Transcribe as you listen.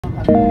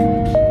Do my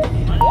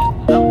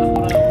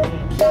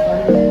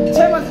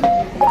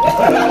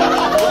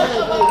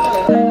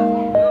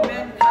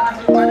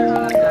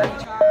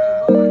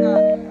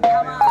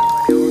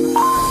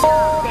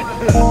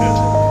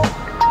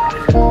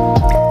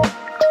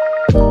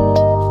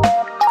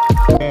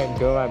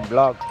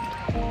vlog.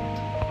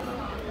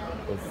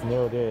 It's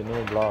new day,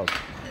 new vlog.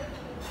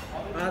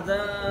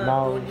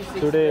 Now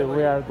today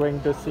we are going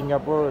to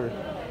Singapore.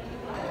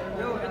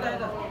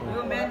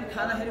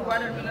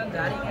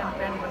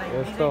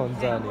 यस्तो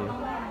हुन्छ नि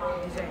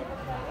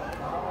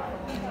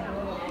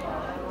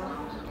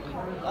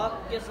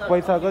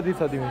पैसा कति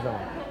छ तिमीसँग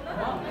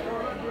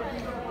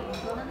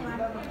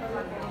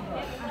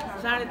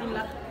 3.5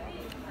 लाख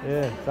ए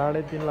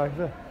 3.5 लाख छ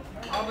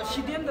अब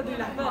सिधै त 2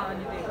 लाख त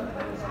अनि त्यही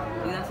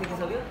 2 लाख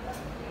सिकिसक्यो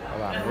अब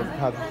हाम्रो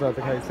खाजा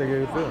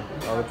खाइसकेको छु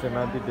अब चाहिँ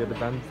माथितिर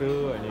जान्छु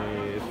अनि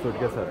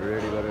सुटकेसहरू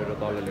रेडी गरेर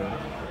तल ल्याउनु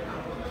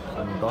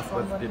अनि 10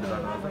 बजेतिर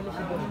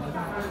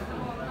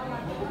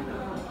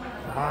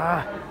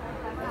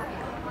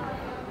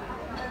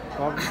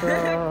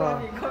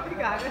कफी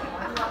खाएको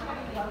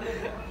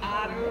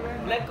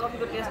ब्ल्याक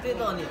कफीको टेस्टै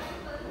त अनि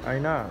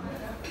हैन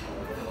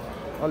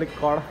अलिक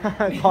कडा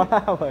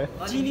भयो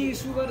चिनी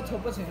सुगर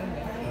थोप्पो छैन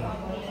नि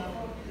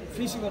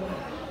फ्री सुगर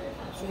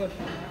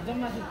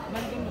जम्मा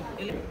मान्छे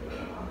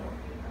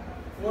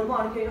मोरमा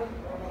अर्कै हो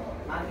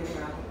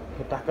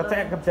टक्क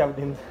च्याप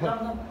दिन्छ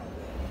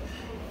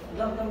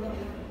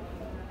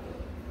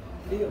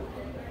लियो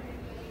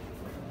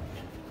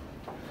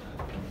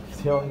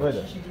स्याउन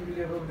गयो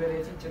सिटिभीले रोक्दै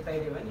रहेछ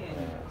चेताइदियो भने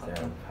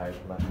स्याउन 5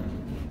 मा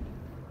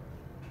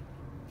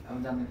अब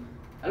जान्दैन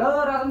हेलो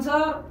राजन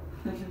सर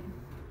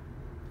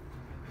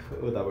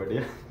उतापट्टि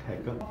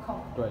ठ्याक्क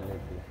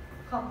टोयलेट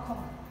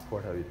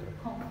कोठाभित्र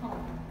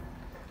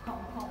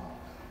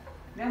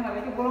बिहान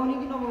भाइले के बोलाउने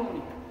कि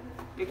नबोलाउने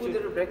एकचोटि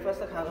ब्रेकफास्ट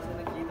त खाएको छैन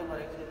केही त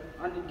गरेको छैन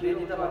अनि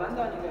रेडी त होला नि त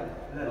अनि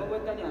 9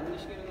 बजे त नि हामी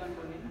निस्केर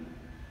जानुपर्ने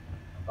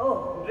ओ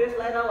ड्रेस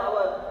लाएर अब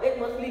एक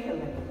मछली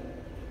खेल्ने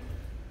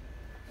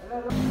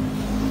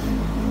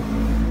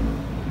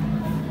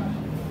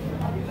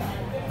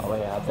अब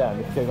यहाँ चाहिँ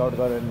हामी चेकआउट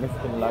गरेर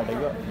निस्किनु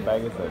लागेको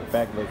ब्यागेजहरू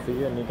प्याक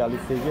भइसक्यो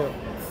निकालिसक्यो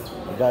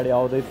गाडी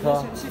आउँदैछ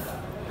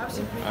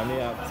हामी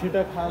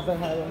छिटो खाजा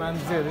खाएको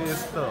मान्छेहरू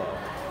यस्तो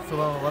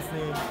सुबहमा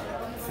बस्ने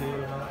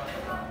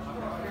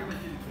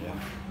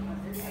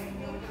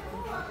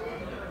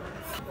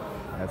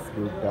Let's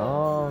go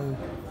down.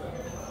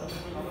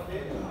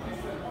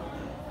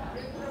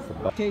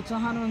 केही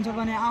चाहनुहुन्छ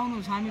भने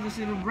आउनुहोस् हामी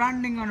जसरी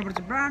ब्रान्डिङ गर्नुपर्छ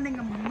branding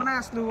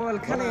Manaslu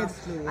world college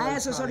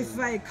ISO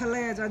certified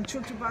college अनि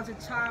छुट्टुपाछु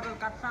छाबल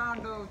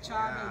काठमाडौँ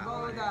छाबल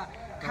गौदा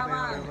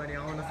खमान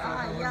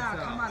या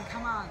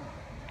खमान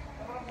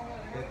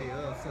यति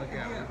हो सो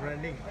क्या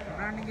ब्रान्डिङ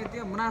यति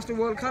हो Manaslu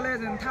world college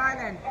in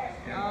Thailand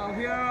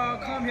we are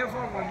come here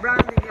for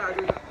branding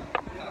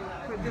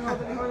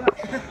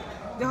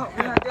देखो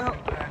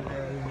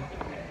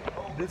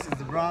This is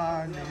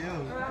brand new.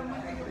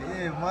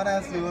 Yeah,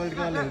 Machli World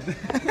College.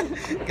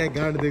 Can't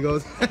guard the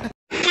ghost.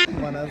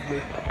 Machli.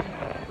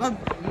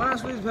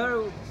 Machli is very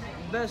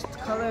best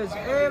college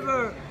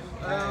ever.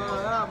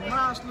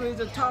 Machli is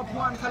the top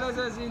 1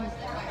 colleges in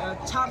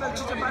Chabel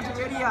Chichapanchi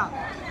area.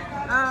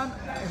 And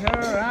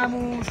here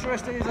Ramu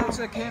Shrestha is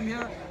also came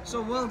here, so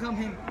welcome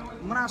him.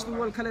 Machli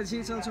World College.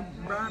 He's also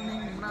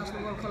branding Machli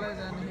World College,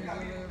 and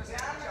he's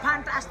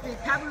fantastic,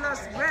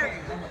 fabulous, great.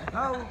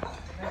 Oh,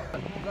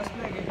 let's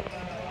play again.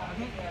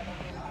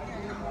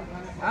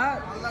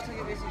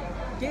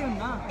 Game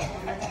na.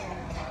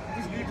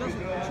 This just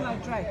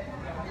try.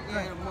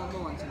 More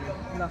once.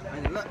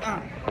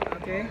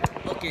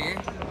 Okay.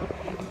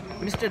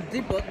 Mr.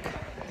 Deepak.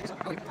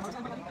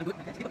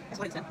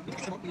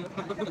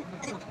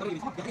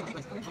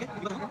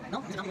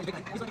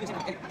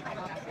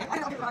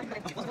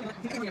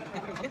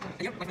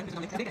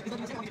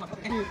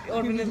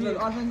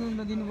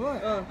 अर्फेनेजमा दिनुभयो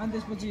अनि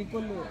त्यसपछि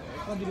कसले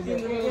कति रुपियाँ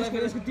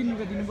यसको 3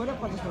 रुपियाँ दिनु पर्यो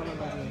 50 डलर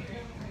लाग्यो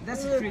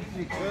द्याट्स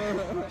ट्रिक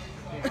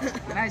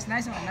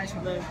नाइस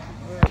one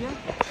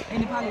ए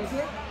नेपाली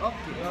हो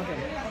के ओके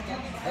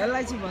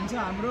यसलाई चाहिँ भन्छ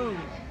हाम्रो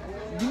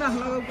दिमाग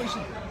लगाउ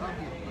क्वेशन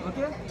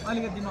ओके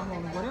अलिकति दिमागमा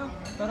हुनु पर्यो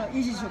तर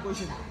इजी छ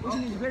क्वेशन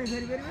इज भेरी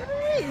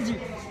इजी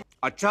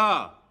अच्छा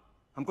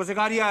हमको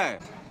सिखा रिया है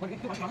के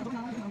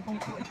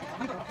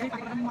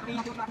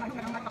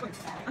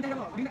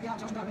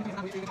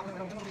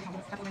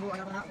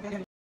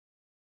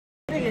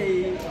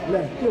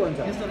भन्छ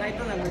यस्तो राइट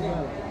त लाग्छ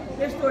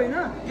यस्तो हैन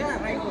क्या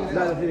राइट ल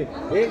फेरि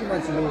एक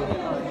मछली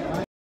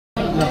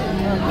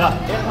ल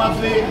एक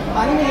मछली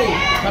पानी में गई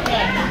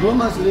 2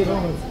 मछली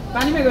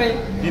पानी में गई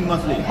 3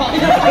 मछली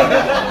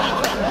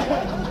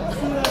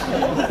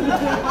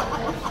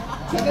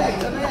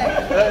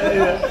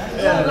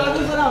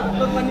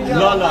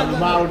ल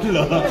मैं उठ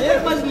लो एक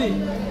मछली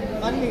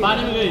पानी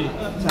में गई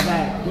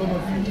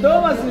 2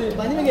 मछली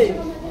पानी में गई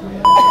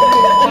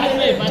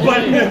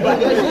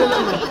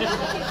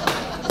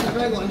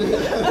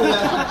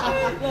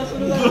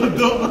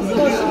दो मछली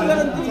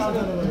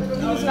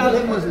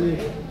मछली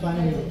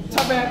पानी में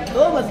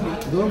 2 मछली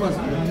 2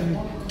 मछली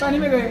पानी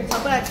में गए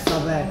छपाक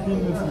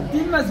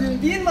तीन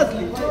मछली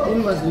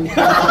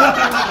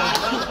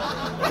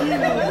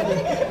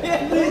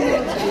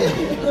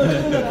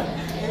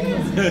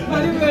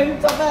पानी में गई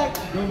छपाक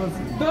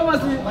दो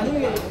मछली पानी में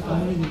गई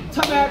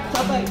छपाक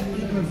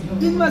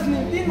तीन मछली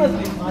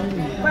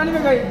पानी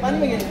में गई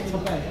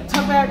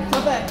छपाक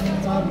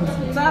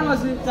चार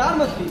मछली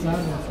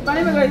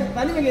पानी में गई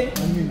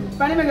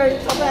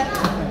छपाक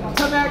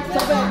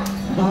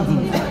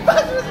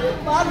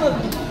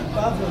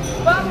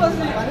पांच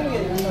मछली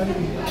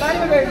पानी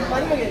में गई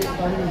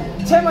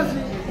 6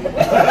 मछली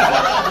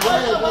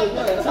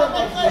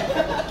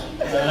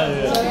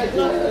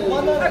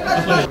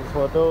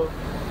फोटो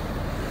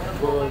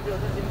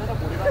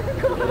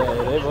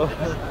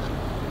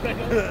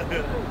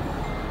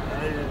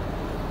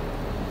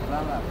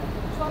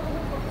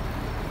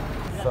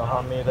तो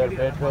हम इधर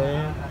बैठ गए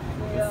हैं,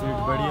 सीट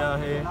बढ़िया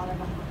है।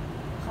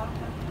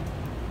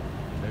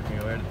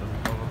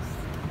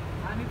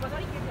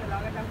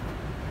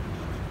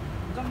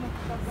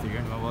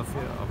 सेकेंड में बस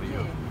है अब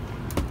यो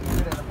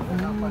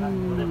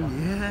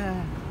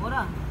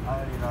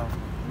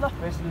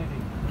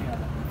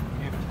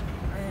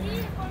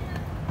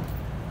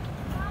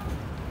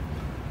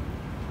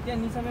त्यहाँ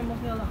निसामै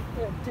बस्ने होला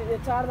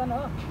 4 जना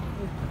हो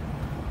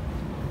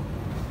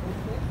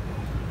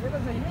यो त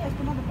छैन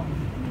यस्तो मात्र पाउँछ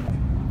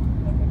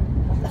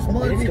เนส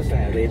กาแฟ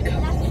เรดครั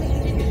บ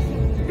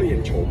เปลี่ยน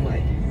โฉมใหม่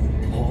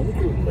หอม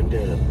กลุ่นเหมือนเ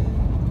ดิม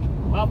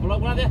Wah, blok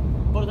mana dia?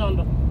 Por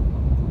sana.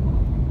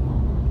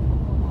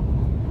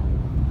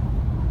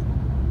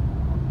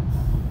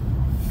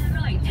 อ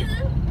ร่อยทึ่ง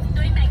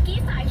ด้วยแม็กกี้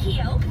สายเขี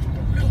ยว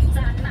ปรุงจ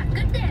านหนัก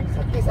ก็เด็ดจ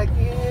าน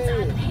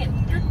เผ็ด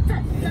ก็จั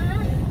ดจ้า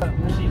น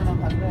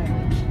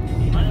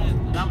Mana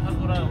dalam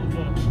satu orang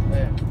usul.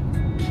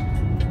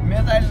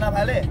 मेरो अहिले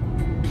नफाले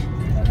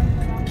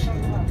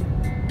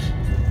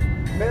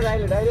मेरो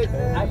अहिले डाइरेक्ट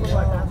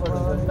आइफोनमा ट्रान्सफर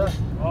हुन्छ नि त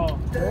Oh.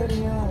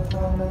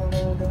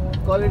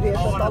 क्वालिटी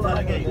यस्तो Oh, तल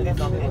lagi ini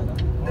sampai.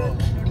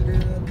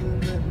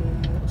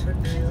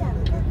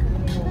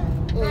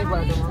 ए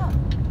बाटोमा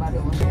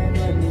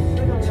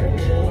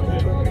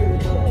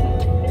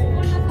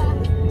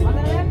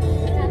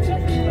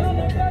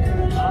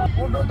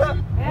उठ्नु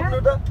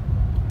त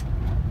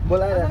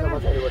बोलाइरहेको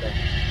छ पछाडिबाट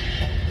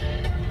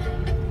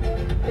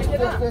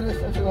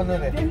यस्तो गर्नु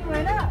रे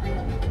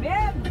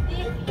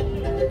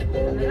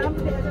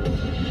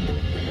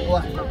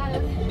वाह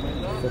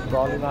तो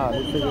ट्रॉली में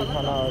हाली से जो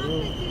खाना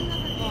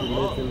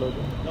चिल्लो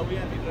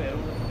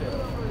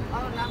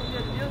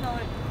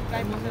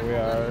we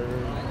are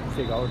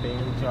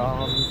scouting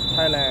from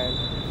Thailand.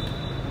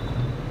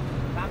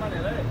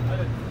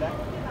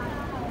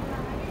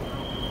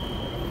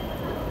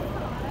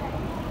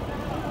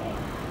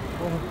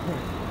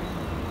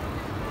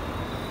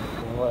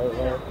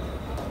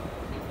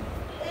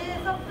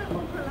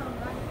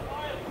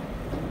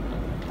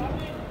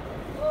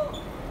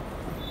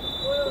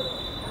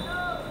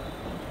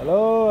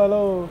 Hello.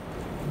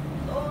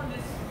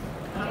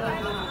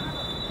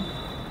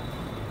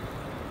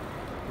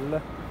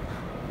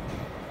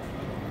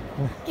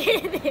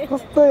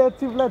 कस्तो या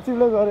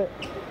चिप्लो गरे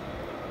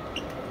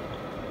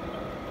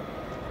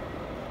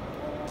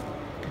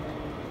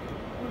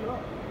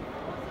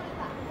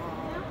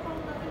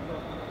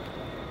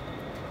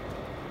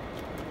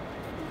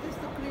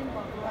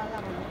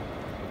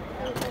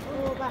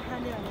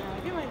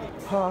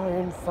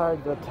inside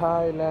the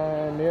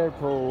Thailand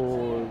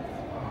airport.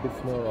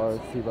 Vishnu or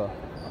Shiva,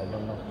 I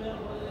don't know.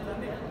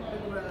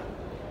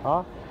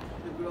 Huh?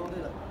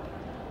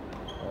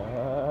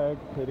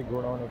 फेरि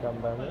घुमाउने काम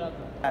दामी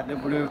आदि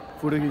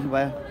फोटो खिच्नु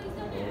पायो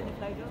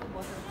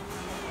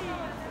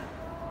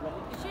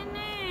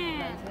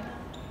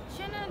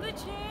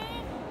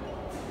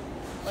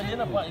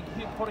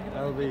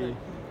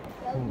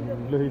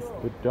Louis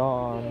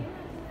Vuitton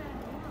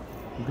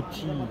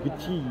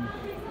Gucci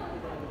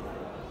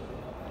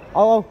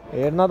औ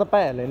हेर्न त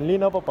पाइहाल्यो नि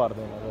लिन पो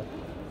पर्दैन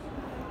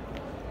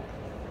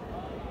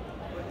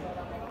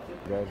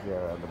guys,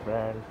 here are the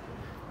brand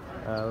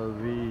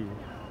LV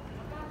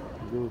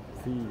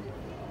Gucci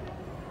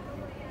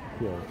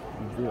here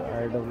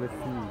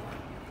IWC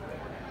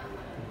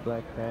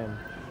Black Pant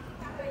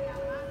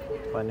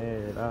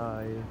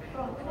Panerai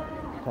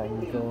Time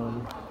Zone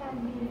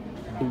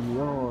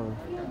Dior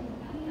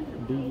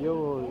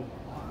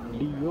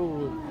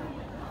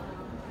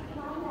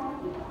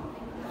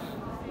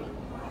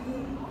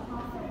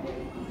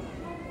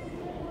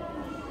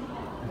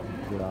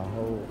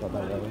Graho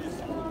kata guys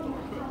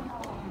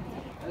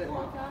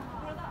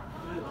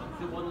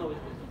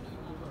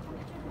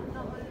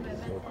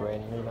so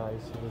really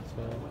nice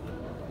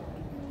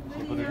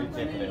Security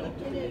check ल्यायो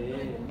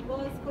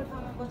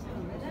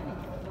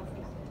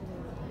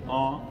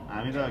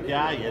हामी त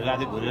क्या हेरेर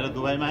थियो घुरेर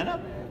दुबईमा हैन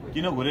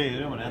किन घुरे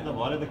हेर्यो भने त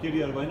भरे त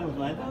केटीहरुको हैन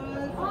उसमा हैन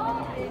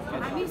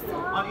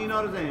अनि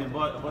इनहरु चाहिँ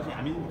बसी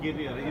हामी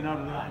केटीहरु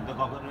इनहरु हामी त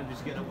गफ गर्न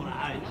निस्केर पुरा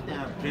हैन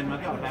त्यहाँ ट्रेनमा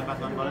के टाइम पास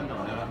गर्न पर्यो नि त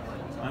भनेर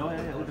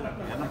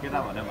हेर्न केटा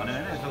भन्यो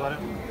हैन यसो गर्यो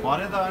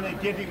भरे त अनि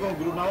केटीको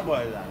ग्रुपमा पो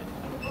भयो हामी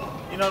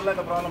इनहरुलाई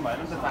त प्रब्लम भएन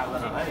नि त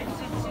चारजनालाई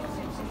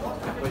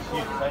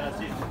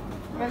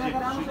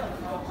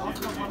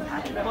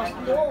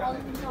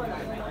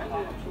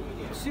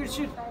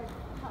Shoot.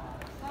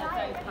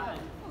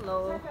 Hello.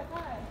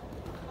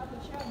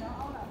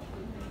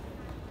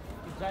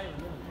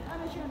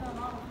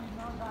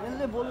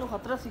 यसले बोल्नु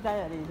खतरा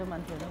सिकायो अरे हिजो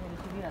मान्छेहरूले मैले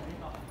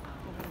सिकिरहेको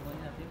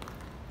थिएँ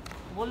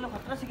बोल्नु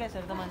खतरा सिकाएछ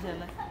अरे त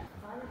मान्छेहरूलाई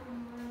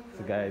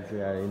Guys, we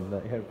are in the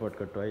airport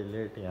को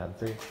टोयलेट यहाँ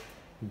चाहिँ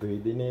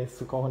धोइदिने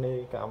सुकाउने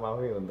काम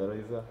आफै हुँदो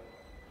रहेछ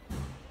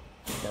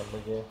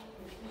त्यहाँदेखि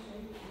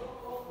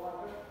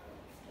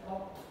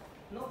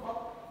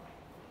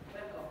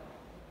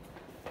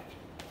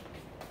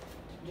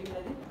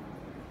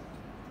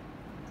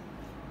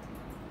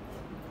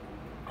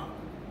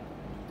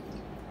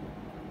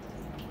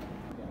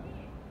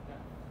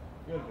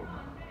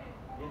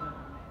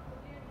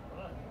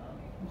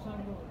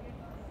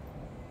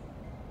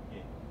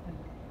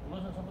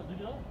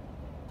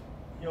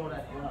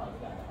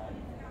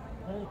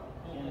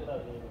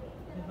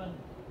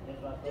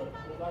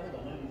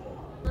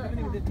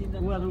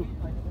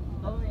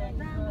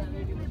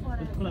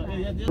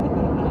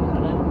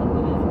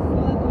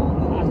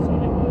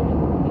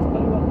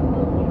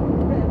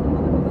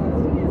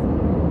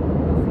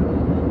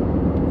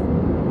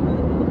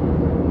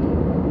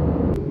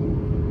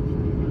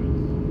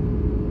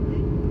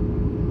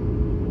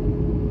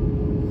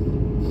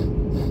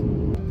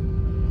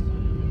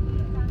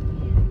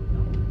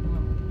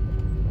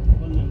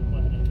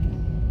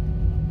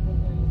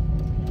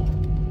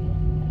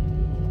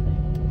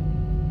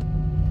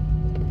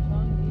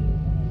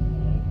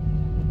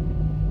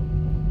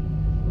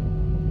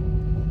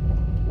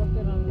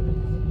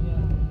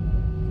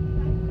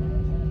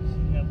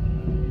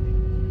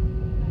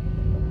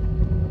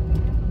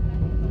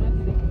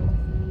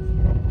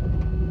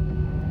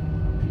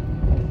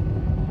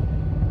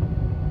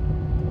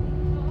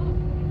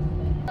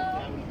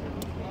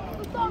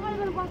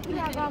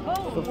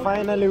So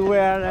finally we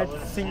are at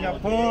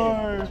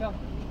Singapore.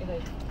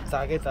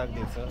 Sagai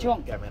this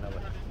camera.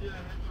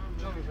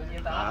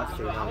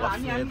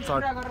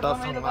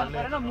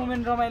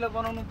 Moment रमाइलो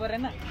बनाउनु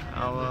पर्दैन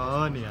अब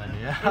हो नि अनि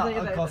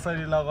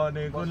कसरी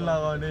लगाउने कुन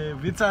लगाउने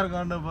विचार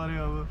गर्नु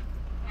पर्यो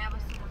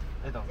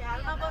अब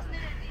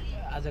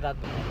आज रात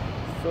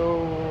सो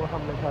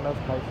हमने खाना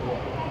खाइसक्यो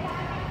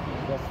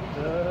जस्ट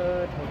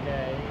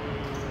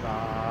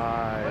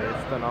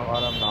यस्तो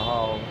नगरम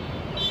नहौ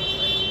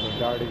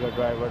गाडीको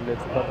ड्राइभरले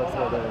कता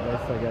सोधेर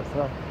गइसकेको छ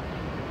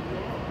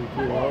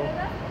के हो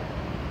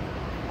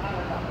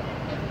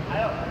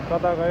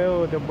कता गयो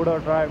त्यो बुढो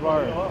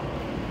ड्राइभर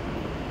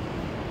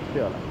के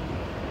होला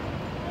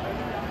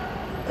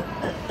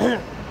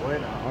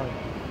होइन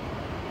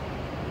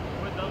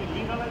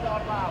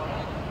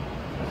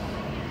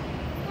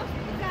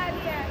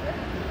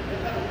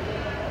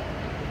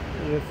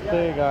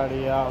यस्तै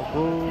गाडी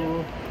आएको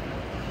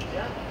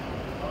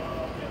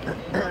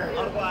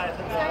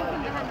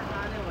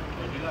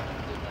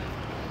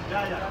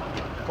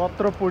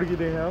कत्रो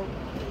पुड्किदियो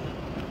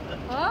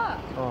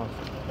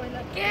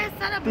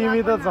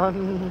तिमी त झन्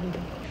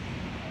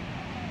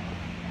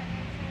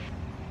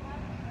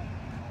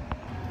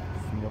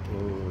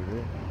सिङ्गापुर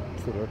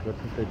सुरतको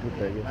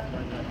ठुट्टै के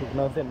ठुक्न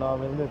चाहिँ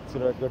नमिल्ने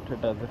सुरतको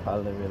ठुट्टा चाहिँ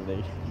फाल्न मिल्दै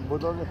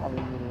बुझाउन चाहिँ फाल्न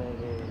मिल्ने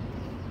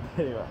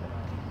त्यही भएर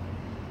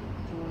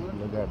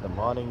Look at the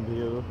morning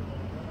view.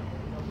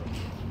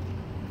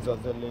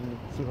 जसले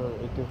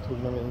त्यो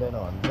थुक्न मिल्दैन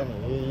भन्छ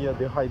नि यो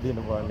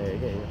देखाइदिनु पर्ने हो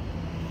क्या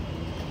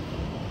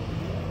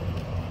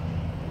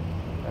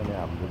अनि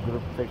हाम्रो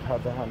ग्रुप चाहिँ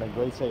खाजा खान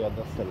गइसक्यो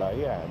जस्तो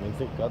लाग्यो हामी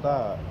चाहिँ कता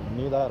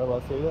निदाएर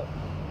बसेको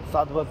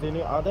 7 बजे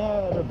नि आधा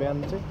र बिहान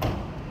चाहिँ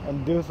अनि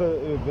दिउँसो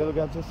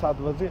बेलुका चाहिँ 7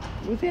 बजे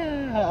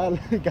उज्यालो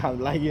घाम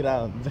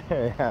लागिरहेको हुन्छ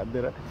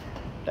यहाँतिर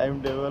टाइम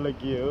टेबल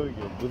के हो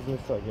के बुझ्नु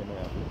सकेन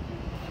हामीले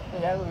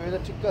यहाँको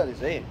वेदर ठिक्क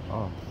रहेछ है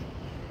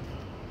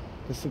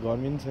त्यस्तो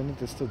गर्मी पनि छैन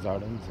त्यस्तो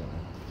जाडो पनि छैन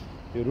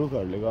यो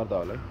रुखहरूले गर्दा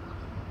होला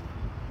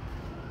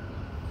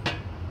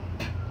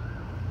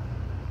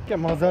क्या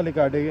मजाले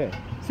काट्यो क्या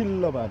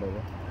चिल्लो पारेर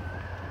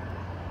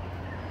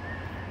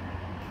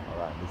अब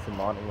हामी चाहिँ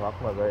मर्निङ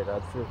वाकमा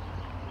गइरहेको छु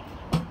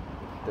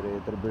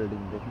यत्रो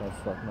बिल्डिङ देख्न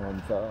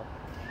सक्नुहुन्छ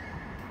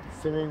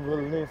स्विमिङ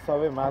पुल नि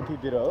सबै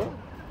माथितिर हो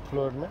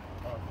फ्लोरमा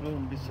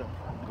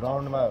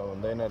ग्राउन्डमा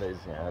हुँदैन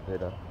रहेछ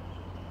यहाँतिर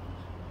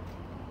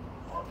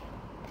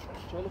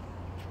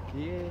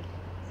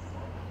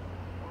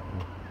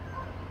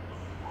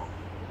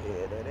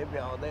हेरेरै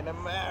भ्याउँदैन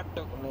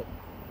माटो कुनै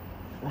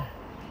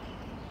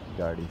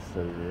गाडी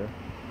सबै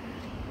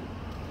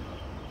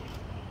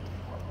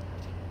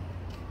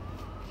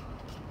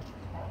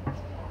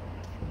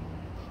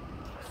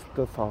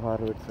यस्तो सफा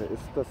रोड छ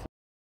यस्तो